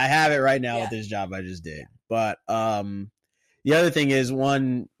 Yeah, I have it right now with this job I just did. But the other thing is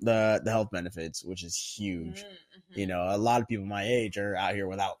the health benefits, which is huge. A lot of people my age are out here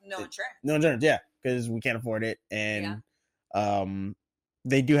without no insurance. No insurance, yeah, because we can't afford it, and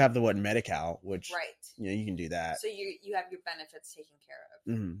they do have the Medi-Cal, which you can do that. So you have your benefits taken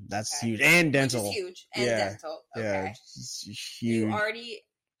care of. That's huge, and dental. Which is huge, and dental. Okay, yeah, it's huge.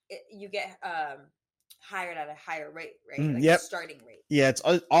 You get hired at a higher rate, right? Like starting rate. Yeah, it's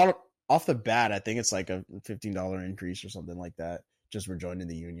all off the bat. I think it's like a $15 increase or something like that, just for joining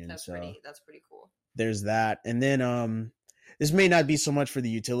the union. That's pretty cool. There's that, and then this may not be so much for the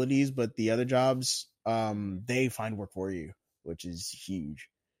utilities, but the other jobs, they find work for you, which is huge.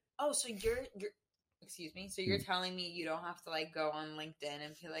 Oh, so you're excuse me. So you're telling me you don't have to like go on LinkedIn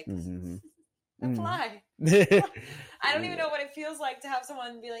and be like, apply. I don't even know what it feels like to have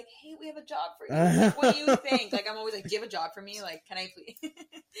someone be like, hey, we have a job for you. Like, what do you think? Like, I'm always like, do you have a job for me? Like, can I please?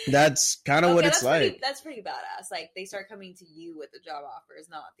 That's kind of what it's like. That's pretty badass. Like, they start coming to you with the job offers,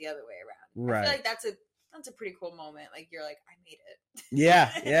 not the other way around. Right. I feel like that's a pretty cool moment. Like, you're like, I made it.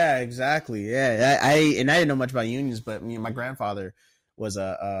 Yeah, exactly. Yeah, I didn't know much about unions, but my grandfather was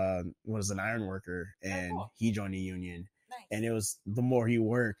an iron worker, and he joined a union. Nice. And it was the more he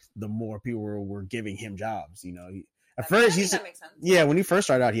worked, the more people were giving him jobs. At first, that makes sense. yeah, when he first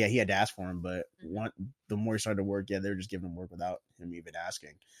started out, he had to ask for him, but Mhm. the more he started to work, they were just giving him work without him even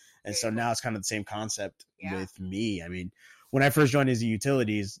asking. And Very so cool. now it's kind of the same concept Yeah. with me. I mean, when I first joined as a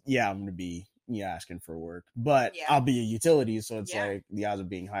utilities, I'm going to be asking for work, but Yeah. I'll be a utility, so it's Yeah. like the odds of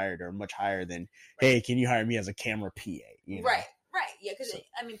being hired are much higher than, Right. hey, can you hire me as a camera PA? You know? Right. Yeah, because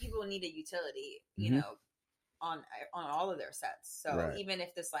I mean, people need a utility, you Mhm. know, on all of their sets. So Right. even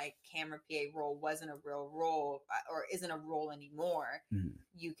if this like camera PA role wasn't a real role or isn't a role anymore, Mhm.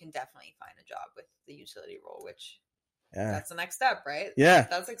 you can definitely find a job with the utility role, which Yeah. that's the next step, right? Yeah.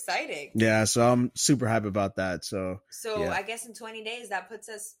 That's exciting. Yeah. So I'm super happy about that. So yeah. I guess in 20 days that puts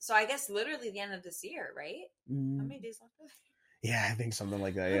us. So I guess literally the end of this year, right? How many days left? Yeah, I think something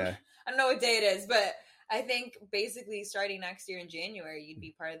like that. Yeah. I don't know what day it is, but I think basically starting next year in January, you'd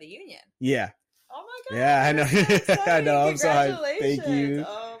be part of the union. Yeah. Oh my god! Yeah, I know. So I know. I'm so hyped. Congratulations! Thank you.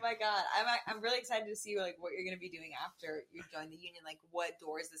 Oh my god, I'm really excited to see like what you're going to be doing after you join the union. Like what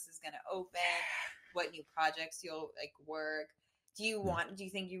doors this is going to open, what new projects you'll like work. Do you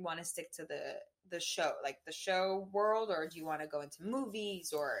think you want to stick to the show, like the show world, or do you want to go into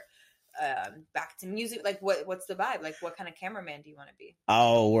movies or back to music? Like what's the vibe? Like what kind of cameraman do you want to be?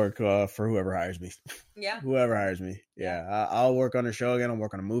 I'll work for whoever hires me. Yeah. Whoever hires me. Yeah. I'll work on a show again. I'll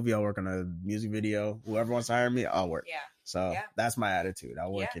work on a movie. I'll work on a music video. Whoever wants to hire me, I'll work. Yeah. So that's my attitude.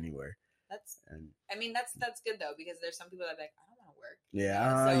 I'll work anywhere. That's good though, because there's some people that are like, I don't want to work.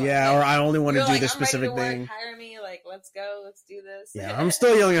 Yeah. Or I only want to do this specific thing. Hire me. Like, let's go. Let's do this. Yeah. I'm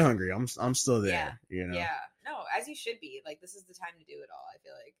still young and hungry. I'm still there. Yeah. You know? Yeah. No, as you should be. Like, this is the time to do it all, I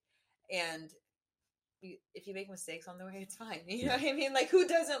feel like. And if you make mistakes on the way, it's fine. You know what I mean? Like, who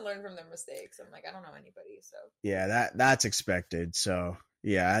doesn't learn from their mistakes? I'm like, I don't know anybody. So yeah, that's expected. So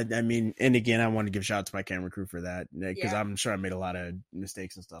yeah, I mean, and again, I want to give shout out to my camera crew for that because I'm sure I made a lot of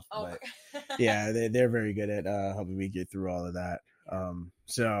mistakes and stuff. Oh, but yeah, they're very good at helping me get through all of that.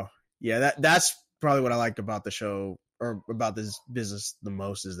 So yeah, that's probably what I like about the show or about this business the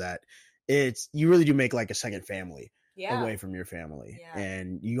most is that you really do make like a second family. Away from your family,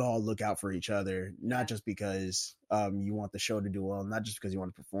 and you all look out for each other, not just because you want the show to do well, not just because you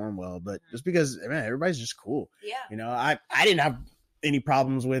want to perform well, but just because everybody's just cool. You know, I didn't have any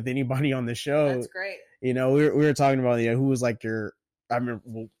problems with anybody on the show. That's great. You know, we were talking about who was like your. I remember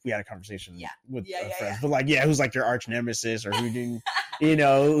we had a conversation with friends, but like who's like your arch nemesis or who didn't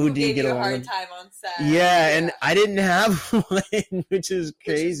who didn't get along. Hard time on set. And I didn't have one, which is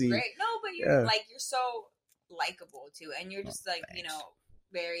crazy. Which is great. No, but you're you're so likable too, and you're just like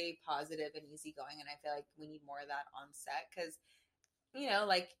very positive and easygoing, and I feel like we need more of that on set because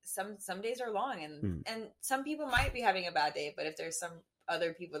like some days are long and some people might be having a bad day, but if there's some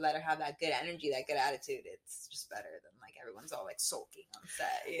other people that have that good energy, that good attitude, it's just better than like everyone's all like sulking on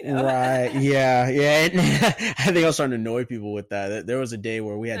set, right? Yeah. And I think I was starting to annoy people with that. There was a day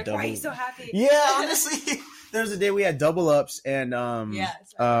where we had double. Why are you so happy? Yeah, honestly, there was a day we had double ups and and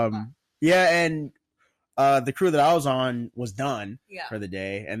the crew that I was on was done for the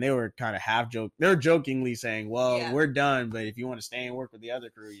day, and they were kind of they were jokingly saying, well, we're done, but if you want to stay and work with the other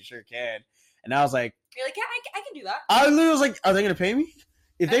crew, you sure can. And I was like, you're like, yeah, I can do that. I literally was like, are they going to pay me?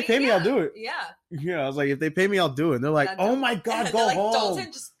 If they pay me, I'll do it. Yeah. Yeah, I was like, if they pay me, I'll do it. And they're like, oh my God, go home.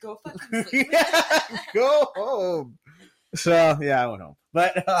 Dalton, just go fucking sleep. Go home. So, I went home.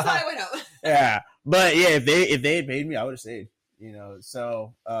 But, so I went home. Yeah. But, if they had paid me, I would have stayed.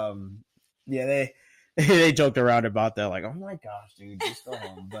 So, they joked around about that, like, oh my gosh, dude, just go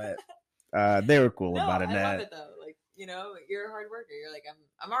home. But they were cool about it. I love it though. Like, you're a hard worker. You're like,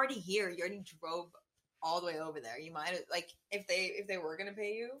 I'm already here. You already drove all the way over there. You might like if they were gonna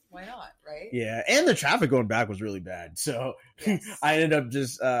pay you, why not, right? Yeah, and the traffic going back was really bad. So I ended up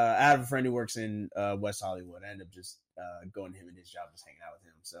just I have a friend who works in West Hollywood. I ended up just going to him and his job, just hanging out with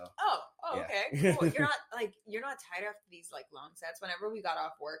him. So okay, cool. You're not tired after these like long sets. Whenever we got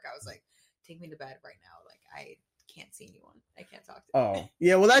off work, I was like, take me to bed right now. Like I can't see anyone. I can't talk to anyone.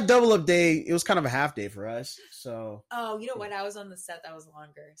 Yeah, well that double up day, it was kind of a half day for us. So when I was on the set, that was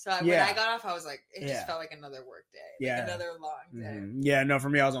longer. So when I got off, I was like, it just felt like another work day. Like another long day. Mm-hmm. Yeah, no, for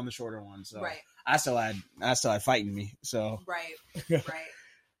me I was on the shorter one. So I still had fighting me. So right.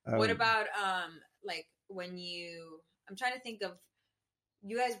 What about like when I'm trying to think of,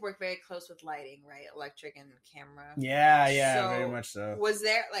 you guys work very close with lighting, right? Electric and camera. Yeah, very much so. Was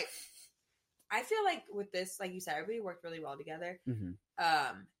there like, I feel like with this, like you said, everybody worked really well together. Mm-hmm.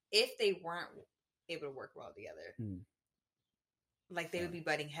 If they weren't able to work well together, like they would be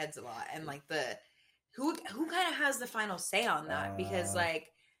butting heads a lot, and like who kind of has the final say on that? Because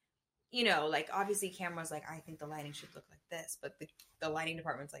like you know, like obviously cameras like I think the lighting should look like this, but the lighting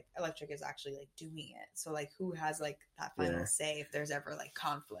department's like electric is actually like doing it. So like who has like that final say if there's ever like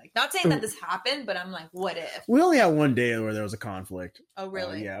conflict? Not saying that this happened, but I'm like, what if? We only had one day where there was a conflict. Oh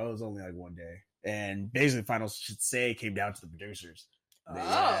really? Yeah, it was only like one day. And basically the final say came down to the producers. Oh,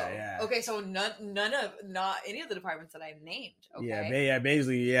 yeah. Okay, so not any of the departments that I've named. Okay. Yeah,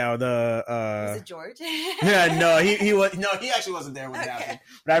 basically, the was it George? Yeah, no, he actually wasn't there when it happened.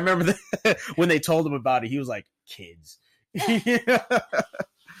 But I remember when they told him about it, he was like, "Kids." I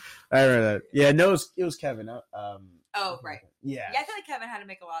remember that. Yeah, no, it was Kevin. Oh, right. Yeah. Yeah, I feel like Kevin had to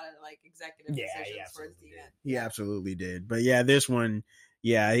make a lot of like executive decisions towards the end. He absolutely did. But yeah, this one,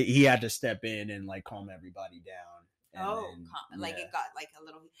 he had to step in and like calm everybody down. It got like a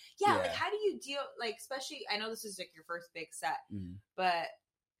little like how do you deal, like, especially I know this is like your first big set, but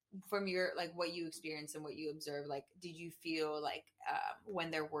from your like what you experienced and what you observed, like did you feel like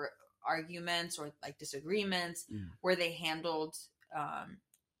when there were arguments or like disagreements, were they handled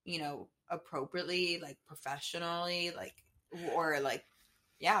appropriately, like professionally, like, or like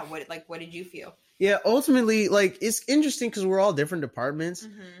what did you feel? Yeah, ultimately, like, it's interesting because we're all different departments.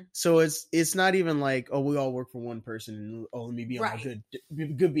 So it's not even like, oh, we all work for one person and, oh, let me be on my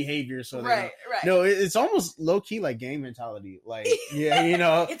good behavior. So right. No, it's almost low key like gang mentality. Like, yeah,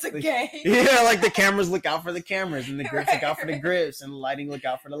 it's a gang. Yeah, like the cameras look out for the cameras and the grips look out for the grips and the lighting look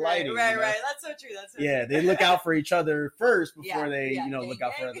out for the lighting. Right. That's so true. Yeah, they look out for each other first before they, look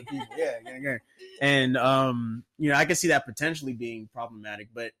out for other people. Yeah. And, I can see that potentially being problematic.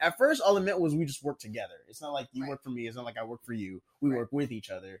 But at first, all it meant was we just work together. It's not like you work for me. It's not like I work for you. We work with each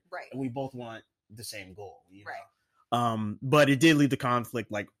other. Right. And we both want the same goal. Right. But it did lead to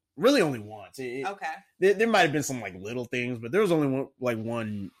conflict, like, really only once. There might have been some, like, little things, but there was only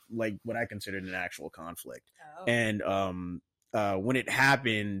one, what I considered an actual conflict. Oh. And when it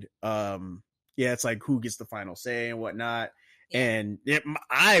happened, it's like who gets the final say and whatnot. And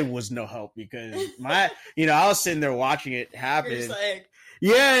I was no help because I was sitting there watching it happen. You're just like,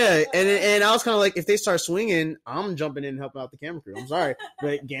 and I was kind of like, if they start swinging, I'm jumping in and helping out the camera crew. I'm sorry,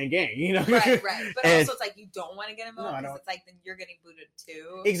 but gang, right. But also, it's like you don't want to get involved because it's like then you're getting booted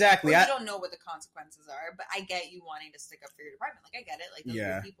too. Exactly. You don't know what the consequences are, but I get you wanting to stick up for your department. Like I get it. Like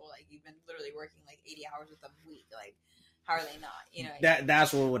those people, like you've been literally working like 80 hours with them a week, like. How are they not?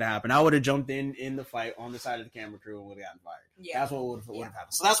 That's what would happen. I would have jumped in the fight on the side of the camera crew and would have gotten fired. Yeah, that's what would have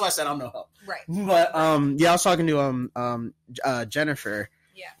happened. So that's why I said I'm no help. Right. But I was talking to Jennifer.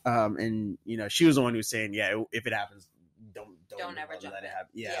 Yeah. And she was the one who was saying, if it happens, don't ever jump let it happen.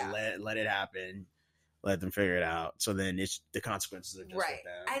 Yeah. Let it happen. Let them figure it out. So then the consequences are just right. with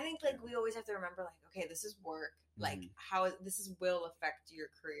them. I think like we always have to remember like, okay, this is work. Like how will affect your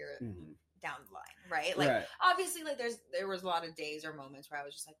career. Down the line, right? Like obviously, like there was a lot of days or moments where I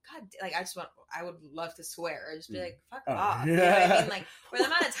was just like, God, like I would love to swear or just be like, fuck off. You know what I mean? Like for the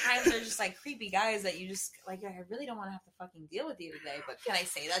amount of times they're just like creepy guys that you just like, I really don't want to have to fucking deal with you today, but can I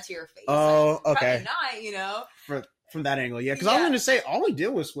say that to your face? Oh, like, okay. Probably not, From that angle, because I was going to say all we did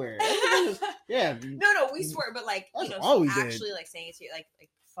was swear. No, we swear, but like actually like saying it to you, like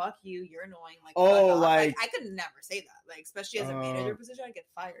fuck you, you're annoying. Like, like I could never say that. Like, especially as a manager position, I'd get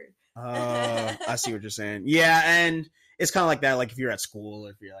fired. I see what you're saying. Yeah, and it's kind of like that. Like if you're at school,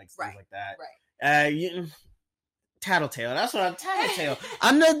 or if you're like things like that. Right. Tattletale. That's what I'm tattletale.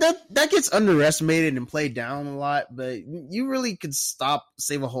 I know that gets underestimated and played down a lot, but you really could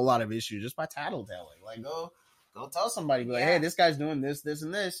save a whole lot of issues just by tattletaling. Like go tell somebody, be like, hey, this guy's doing this, this,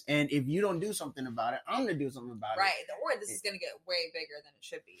 and this. And if you don't do something about it, I'm going to do something about it. Right. Or this is going to get way bigger than it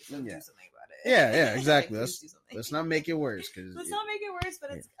should be. So do something about it. Yeah, exactly. Let's not make it worse. Let's not make it worse,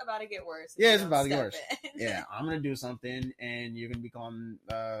 but it's about to get worse. Yeah, it's about to get worse. Yeah, I'm going to do something, and you're going to be calling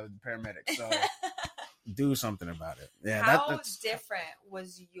paramedics. So do something about it. Yeah. How different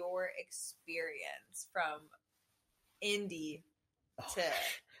was your experience from indie to...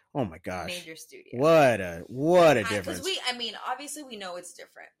 Oh my gosh! Major studio. What a difference! Because obviously we know it's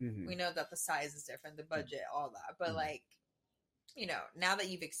different. We know that the size is different, the budget, all that. But like, now that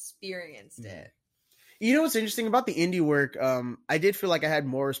you've experienced it, what's interesting about the indie work? I did feel like I had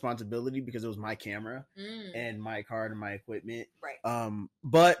more responsibility because it was my camera and my card and my equipment. Right.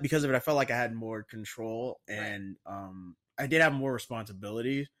 But because of it, I felt like I had more control and I did have more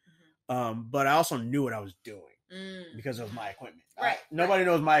responsibilities. But I also knew what I was doing. Because of my equipment. Nobody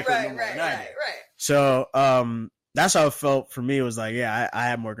knows my equipment more than I do. Right. So that's how it felt for me. It was like, I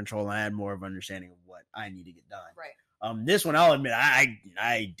had more control and I had more of understanding of what I need to get done. Right. This one, I'll admit, I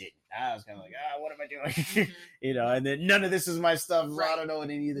didn't. I was kind of like, what am I doing? And then none of this is my stuff. So I don't know what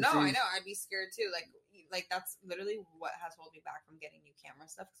any of this is. No, I know. I'd be scared too. Like like that's literally what has held me back from getting new camera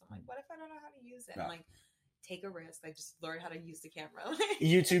stuff. Because I'm like, what if I don't know how to use it? No. I'm like, take a risk, like just learn how to use the camera.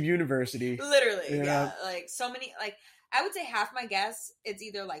 YouTube University. Literally, You yeah. know? Like so many, like I would say half my guests, it's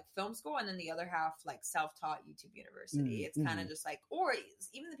either like film school and then the other half like self-taught YouTube University. It's kind of just like, or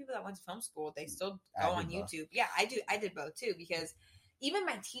even the people that went to film school, they still go on YouTube. Yeah, I did both too, because even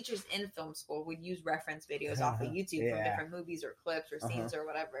my teachers in film school would use reference videos off of YouTube from different movies or clips or scenes or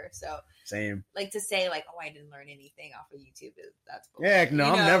whatever. So same. Like to say like, oh, I didn't learn anything off of YouTube, that's bullshit. Yeah,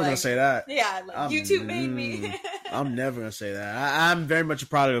 no, I'm never gonna say that. Yeah, like YouTube made me. I'm never gonna say that. I'm very much a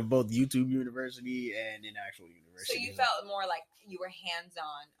product of both YouTube University and in actual university. So you felt more like you were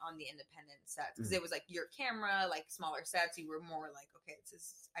hands-on the independent sets, because it was like your camera, like smaller sets. You were more like, okay,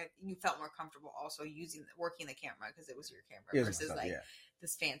 you felt more comfortable also working the camera because it was your camera versus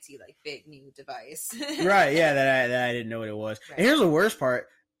this fancy like big new device. Right? Yeah, that I didn't know what it was. Right. And here's the worst part: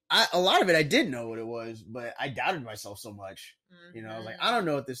 a lot of it I did know what it was, but I doubted myself so much. You know, I was like, I don't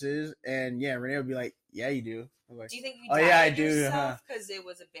know what this is, and Renee would be like, yeah, you do. Like, do you think you doubted yourself because it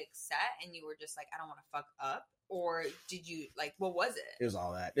was a big set and you were just like, I don't want to fuck up? Or did you like, what was it? It was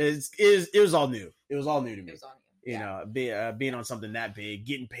all that. It was all new. It was all new to me. It was all new. You know, being on something that big,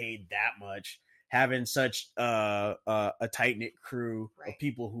 getting paid that much, having such a tight knit crew of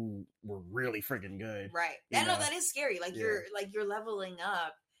people who were really freaking good. Right. I know that is scary. Like you're leveling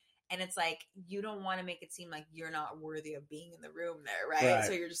up, and it's like you don't want to make it seem like you're not worthy of being in the room there, right?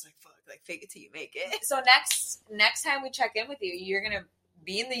 So you're just like, fuck, like fake it till you make it. So next time we check in with you, you're gonna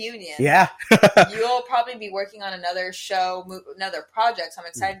be in the union. Yeah. You'll probably be working on another show, another project. So I'm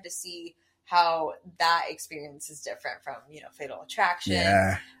excited to see how that experience is different from, Fatal Attraction.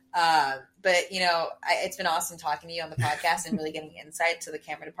 Yeah. But, it's been awesome talking to you on the podcast and really getting insight to the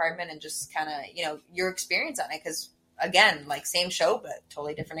camera department and just kind of, your experience on it. Because, again, like same show, but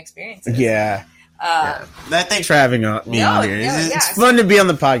totally different experiences. Yeah. Thanks for having me on here. It's fun to be on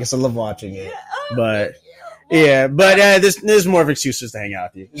the podcast. I love watching it. But... there's more of excuses to hang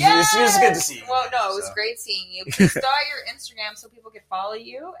out with you. It's good to see you. Well, no, it was great seeing you. Please start your Instagram so people can follow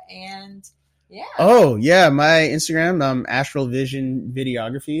you, and Oh, yeah, my Instagram, Astral Vision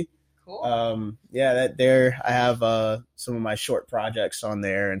Videography. Cool. There I have some of my short projects on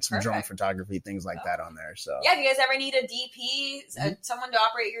there and some drone photography, things like that on there. So if you guys ever need a DP, someone to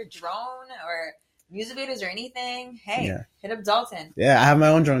operate your drone or music videos or anything, hit up Dalton. Yeah, I have my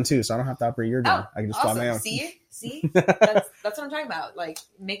own drone too, so I don't have to operate your drone. I can just fly my own. See? That's what I'm talking about. Like,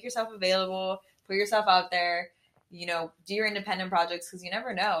 make yourself available, put yourself out there, do your independent projects, because you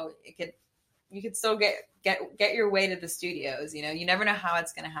never know. You could still get your way to the studios, you never know how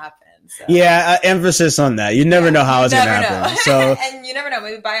it's going to happen. So. Yeah, emphasis on that. You never know how it's going to happen. So. And you never know,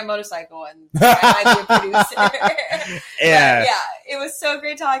 maybe buy a motorcycle and I might be a producer. Yeah. It was so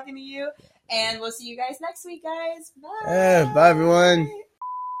great talking to you. And we'll see you guys next week, guys. Bye. Bye, everyone.